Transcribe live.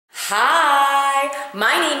Hi,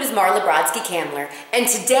 my name is Marla Brodsky Kamler, and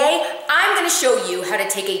today I'm going to show you how to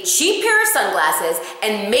take a cheap pair of sunglasses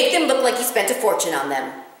and make them look like you spent a fortune on them.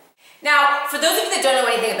 Now, for those of you that don't know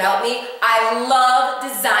anything about me, I love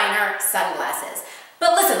designer sunglasses.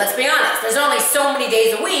 But listen, let's be honest, there's only so many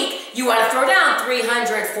days a week you want to throw down $300,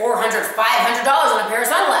 $400, $500 on a pair of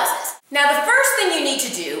sunglasses. Now, the first thing you need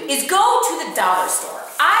to do is go to the dollar store.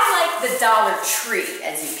 I like the Dollar Tree,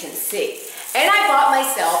 as you can see. And I bought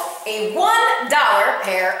myself a $1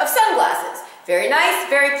 pair of sunglasses. Very nice,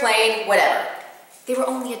 very plain, whatever. They were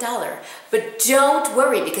only $1. But don't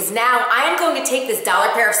worry, because now I am going to take this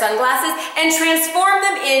 $1 pair of sunglasses and transform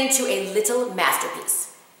them into a little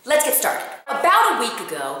masterpiece. Let's get started. About a week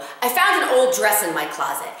ago, I found an old dress in my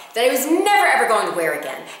closet that I was never ever going to wear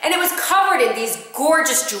again. And it was covered in these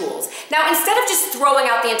gorgeous jewels. Now, instead of just throwing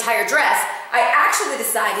out the entire dress, I actually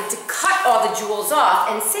decided to cut all the jewels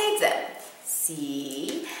off and save them.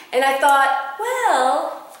 See? And I thought,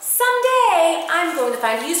 well, someday I'm going to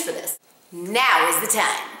find a use for this. Now is the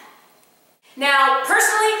time. Now,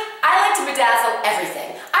 personally, I like to bedazzle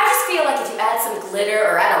everything. I just feel like if you add some glitter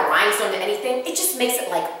or add a rhinestone to anything, it just makes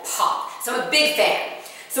it like pop. So I'm a big fan.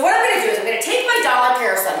 So what I'm going to do is I'm going to take my $1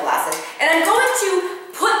 pair of sunglasses and I'm going to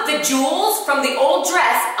put the jewels from the old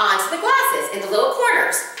dress onto the glasses in the little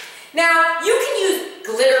corners. Now, you can use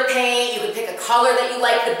glitter paint, you can pick a color that you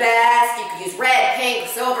like the best, you can use red, pink,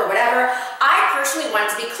 silver, whatever. I personally want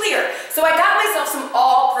it to be clear, so I got myself some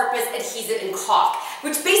all-purpose adhesive and caulk,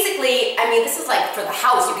 which basically, I mean, this is like for the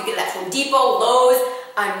house. You can get it at Home Depot, Lowe's.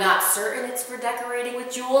 I'm not certain it's for decorating with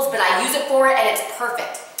jewels, but I use it for it and it's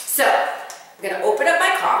perfect. So, I'm going to open up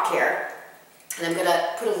my caulk here, and I'm going to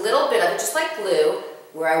put a little bit of it, just like glue,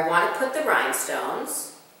 where I want to put the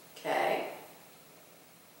rhinestones, okay?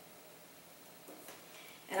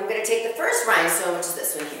 And I'm going to take the first rhinestone, which is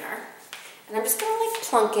this one here, and I'm just going to like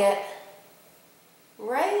plunk it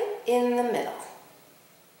right in the middle,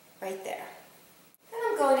 right there. Then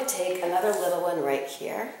I'm going to take another little one right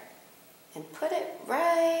here and put it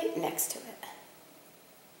right next to it.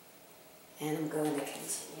 And I'm going to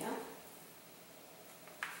continue.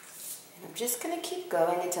 And I'm just going to keep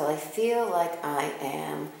going until I feel like I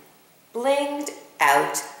am blinged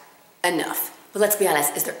out enough. But let's be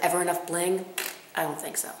honest, is there ever enough bling? I don't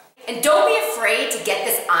think so. And don't be afraid to get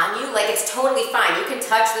this on you. Like, it's totally fine. You can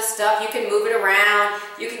touch this stuff, you can move it around,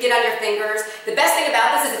 you can get on your fingers. The best thing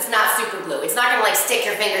about this is it's not super glue. It's not gonna like stick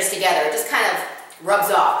your fingers together. It just kind of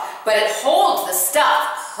rubs off. But it holds the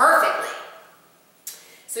stuff perfectly.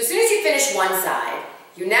 So as soon as you finish one side,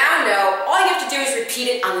 you now know all you have to do is repeat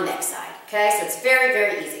it on the next side. Okay, so it's very,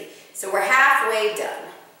 very easy. So we're halfway done.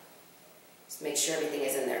 Just make sure everything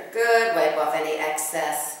is in there good. Wipe off any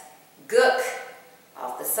excess gook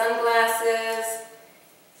off the sunglasses,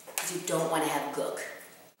 because you don't want to have gook.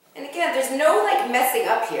 And again, there's no like messing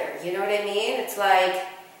up here, you know what I mean? It's like,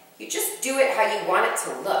 you just do it how you want it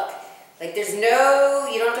to look. Like there's no,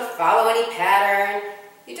 you don't have to follow any pattern.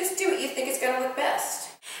 You just do what you think is going to look best.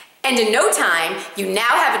 And in no time, you now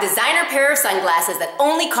have a designer pair of sunglasses that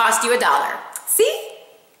only cost you $1. See?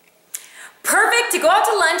 Perfect to go out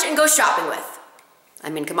to lunch and go shopping with. I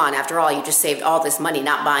mean, come on, after all, you just saved all this money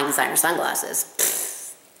not buying designer sunglasses.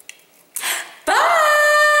 Bye!